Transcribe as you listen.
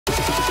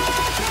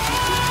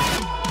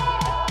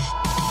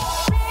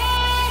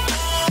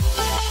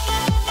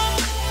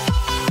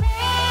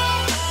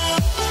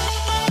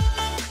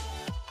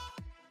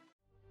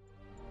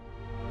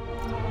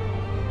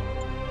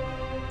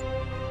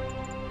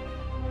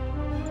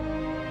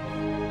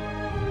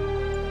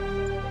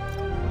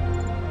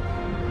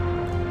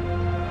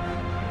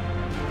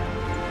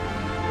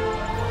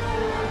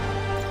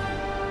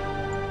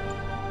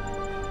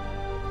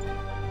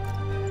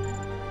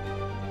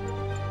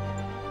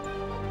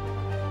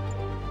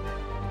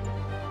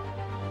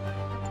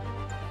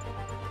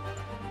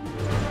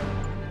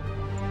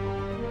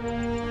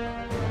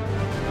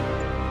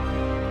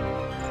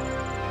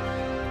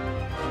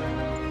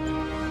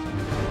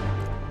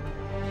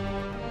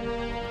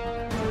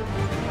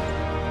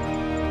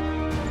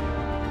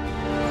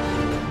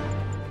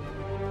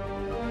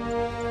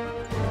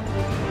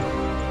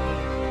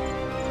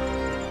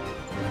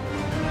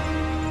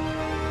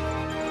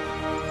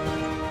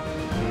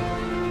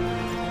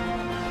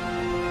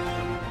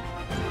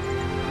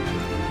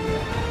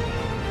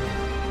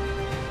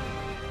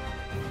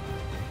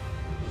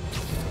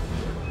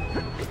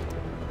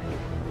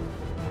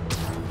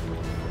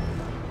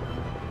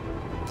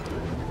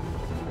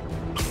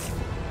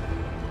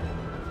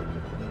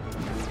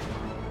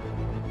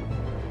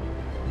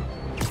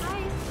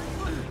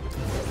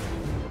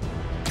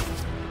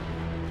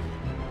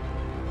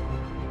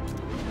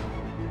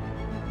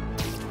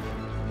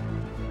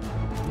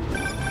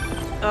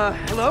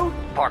Hello?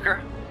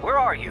 Parker, where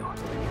are you?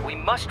 We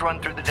must run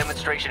through the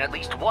demonstration at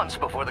least once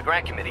before the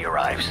grant committee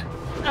arrives.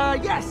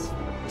 Yes.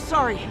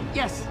 Sorry,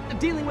 yes.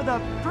 Dealing with a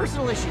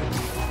personal issue.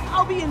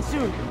 I'll be in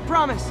soon,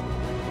 promise.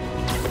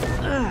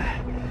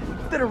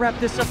 Better wrap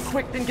this up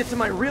quick than get to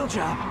my real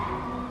job.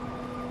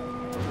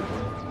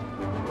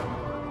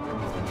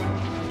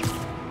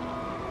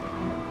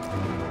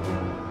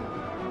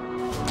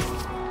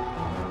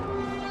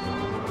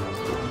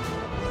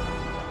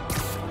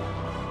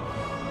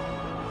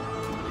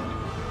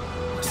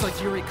 Looks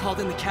like Yuri called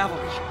in the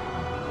cavalry.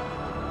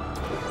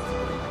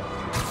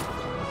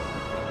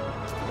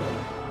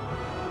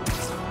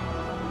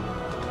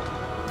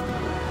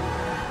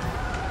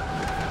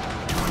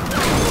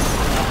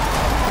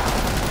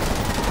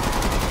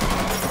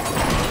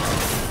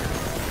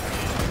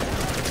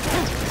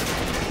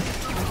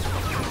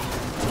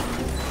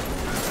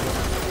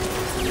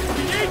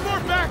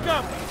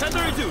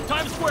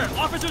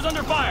 Officers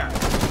under fire!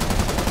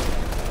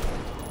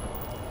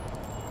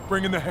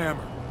 Bring in the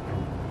hammer.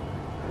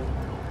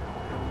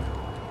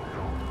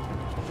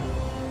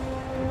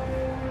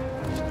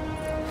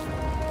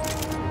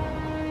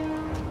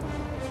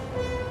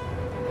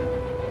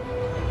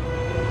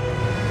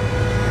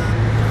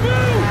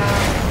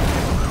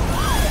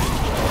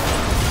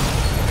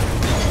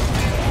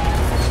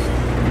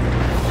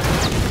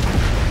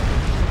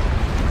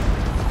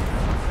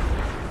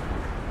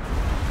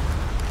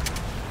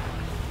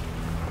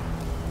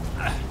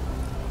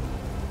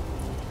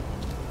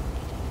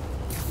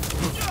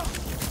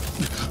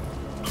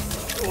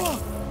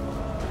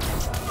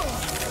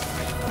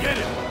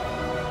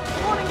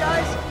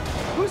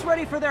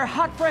 For their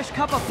hot, fresh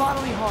cup of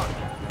bodily harm.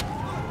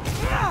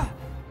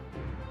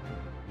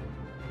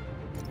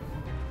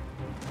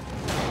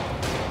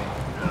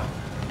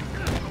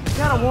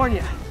 Gotta warn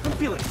you, I'm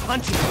feeling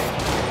punchy.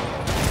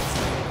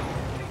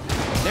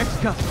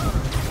 Next cup.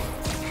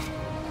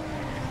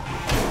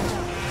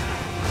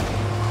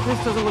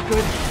 This doesn't look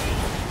good.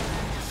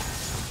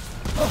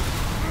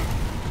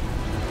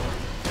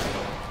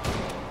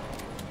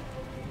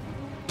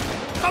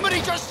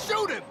 Somebody just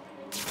shoot him!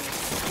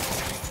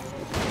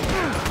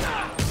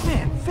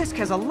 Fisk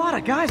has a lot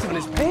of guys on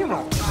his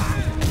payroll.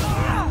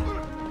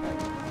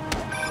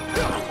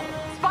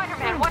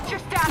 Spider-Man, what's your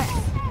status?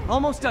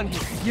 Almost done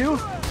here. You?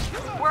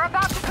 We're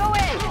about to go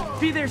in.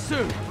 Be there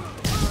soon.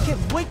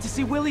 Can't wait to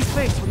see Willie's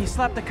face when you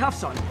slap the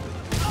cuffs on him.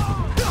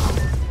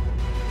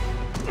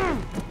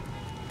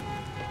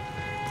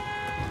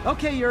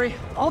 Okay, Yuri.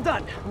 All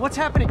done. What's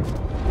happening?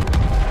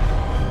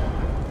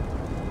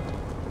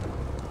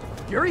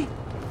 Yuri?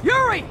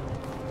 Yuri!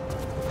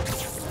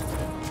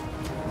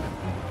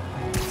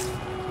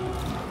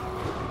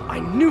 I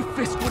knew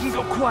Fisk wouldn't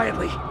go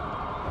quietly.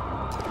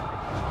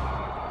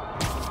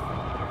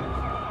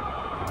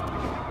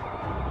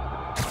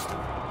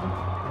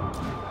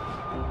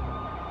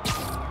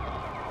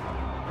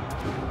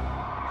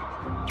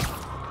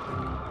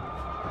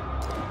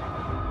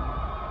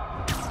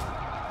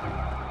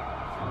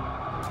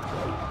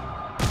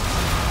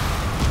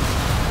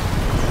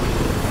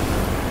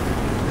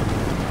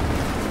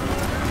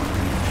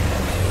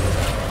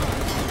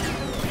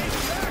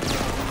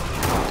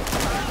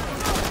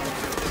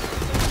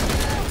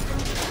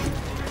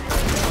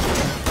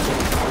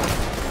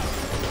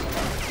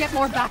 Get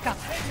more backup.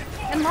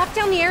 And lock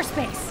down the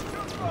airspace.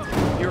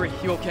 Yuri,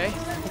 you okay?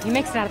 If he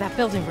makes it out of that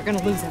building, we're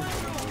gonna lose him.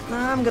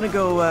 I'm gonna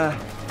go,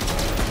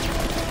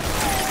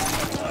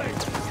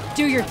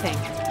 Do your thing.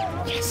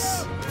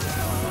 Yes!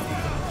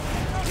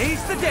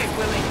 Seize the day,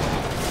 Willie!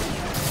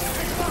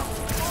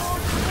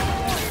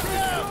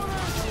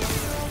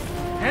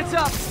 Hands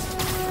up!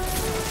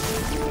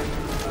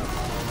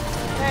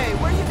 Hey,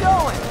 where you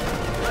going?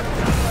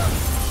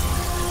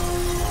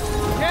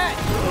 Okay!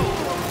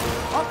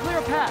 I'll clear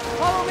a path.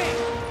 Follow me!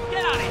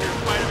 Get out of here,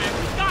 Spider-Man!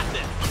 We got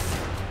this!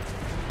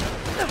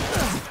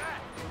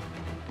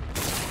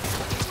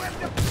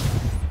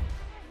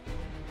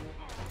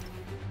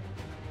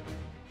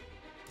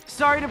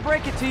 Sorry to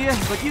break it to you,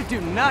 but you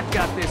do not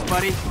got this,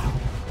 buddy.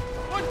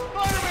 What's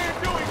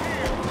Spider-Man doing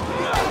here?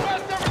 He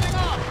messed everything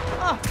up!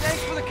 Oh,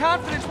 thanks for the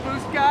confidence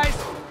boost, guys.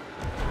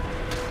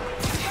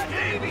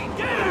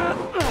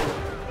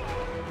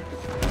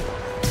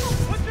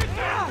 What's this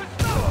guy?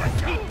 I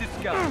hate this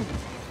guy.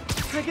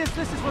 I guess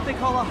this is what they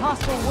call a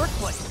hostile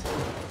workplace.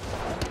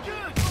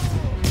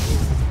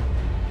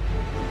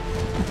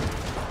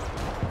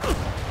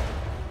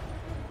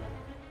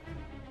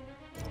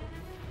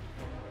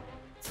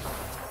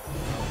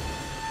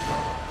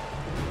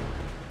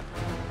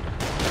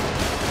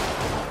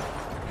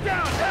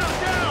 Down!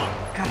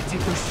 Gotta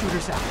take those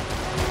shooters out.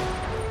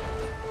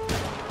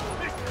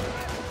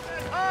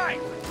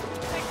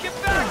 Hey, get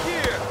back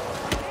here!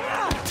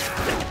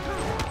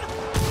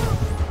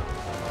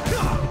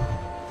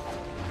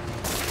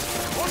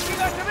 What's he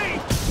got to me?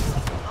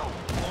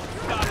 Won't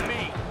stop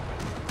me.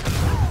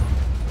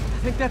 I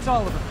think that's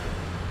all of them.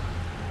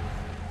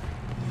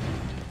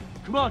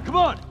 Come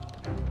on!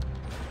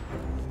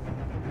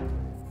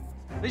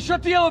 They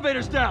shut the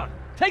elevators down!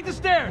 Take the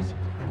stairs!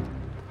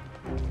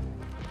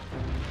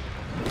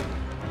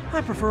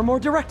 I prefer a more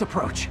direct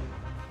approach.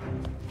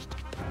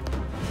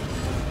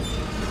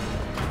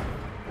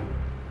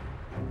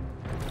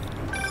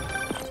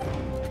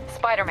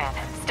 Spider-Man,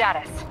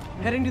 status.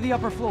 Heading to the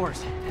upper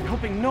floors, and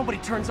hoping nobody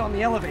turns on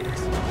the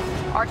elevators.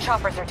 Our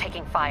choppers are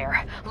taking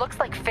fire. Looks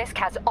like Fisk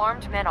has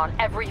armed men on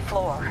every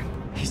floor.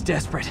 He's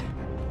desperate.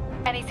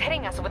 And he's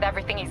hitting us with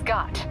everything he's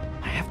got.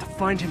 I have to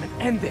find him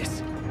and end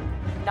this.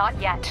 Not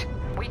yet.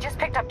 We just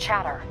picked up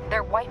chatter.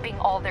 They're wiping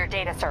all their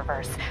data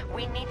servers.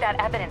 We need that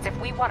evidence if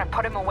we want to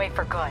put him away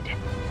for good.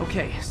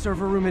 Okay,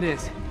 server room it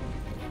is.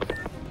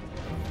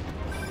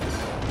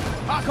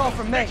 Call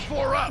from May.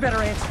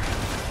 Better answer.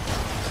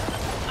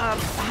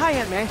 Hi,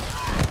 Aunt May.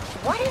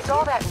 What is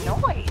all that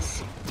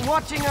noise?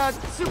 Watching a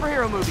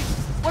superhero movie.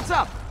 What's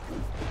up?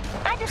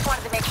 I just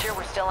wanted to make sure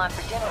we're still on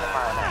for dinner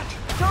tomorrow night.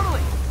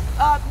 Totally.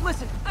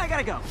 Listen, I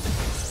gotta go.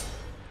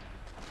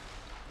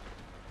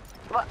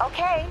 Well,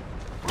 okay.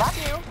 Love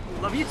you.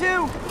 Love you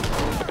too.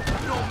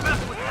 Don't mess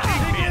with me,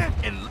 man.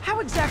 And How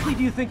exactly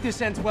do you think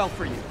this ends well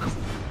for you?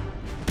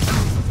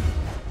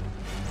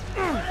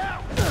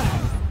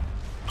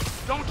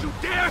 don't you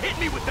dare hit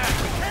me with that!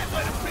 We can't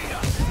let him beat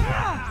us!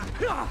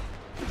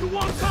 You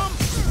want some?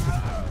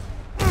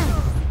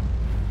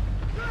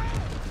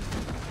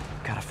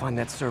 Gotta find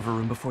that server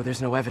room before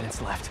there's no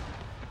evidence left.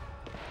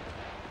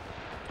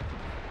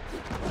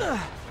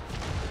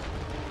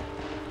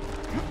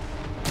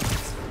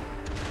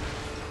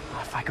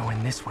 If I go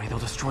in this way, they'll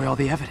destroy all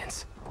the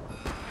evidence.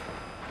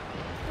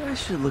 I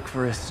should look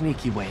for a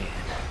sneaky way in.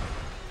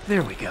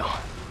 There we go.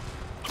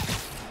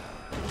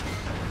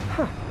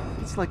 Huh.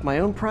 It's like my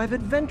own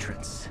private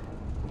ventrance.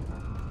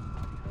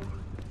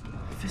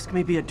 Fisk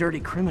may be a dirty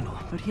criminal,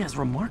 but he has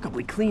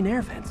remarkably clean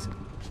air vents.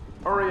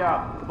 Hurry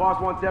up. The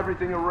boss wants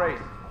everything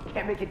erased.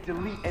 Can't make it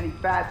delete any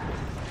faster.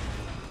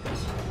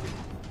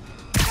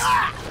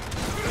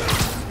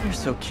 They're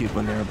so cute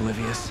when they're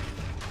oblivious.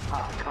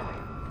 Cops coming.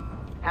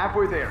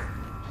 Halfway there.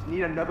 Just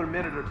need another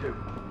minute or two.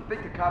 You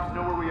think the cops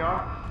know where we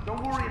are?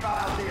 Don't worry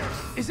about out there.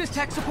 Is this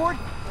tech support?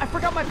 I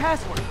forgot my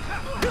password.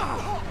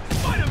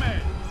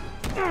 Spider-Man!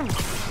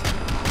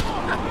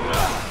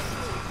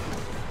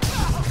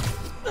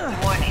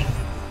 Warning.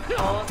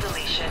 All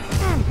deletion.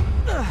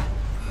 Gotta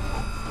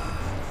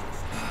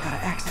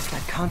access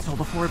that console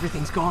before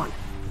everything's gone.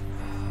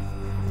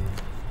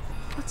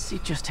 Let's see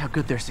just how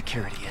good their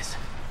security is.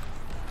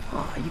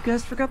 Oh, you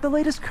guys forgot the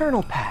latest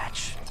kernel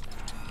patch.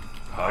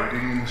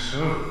 Hiding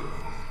so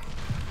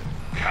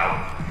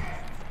cowardly.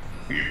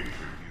 You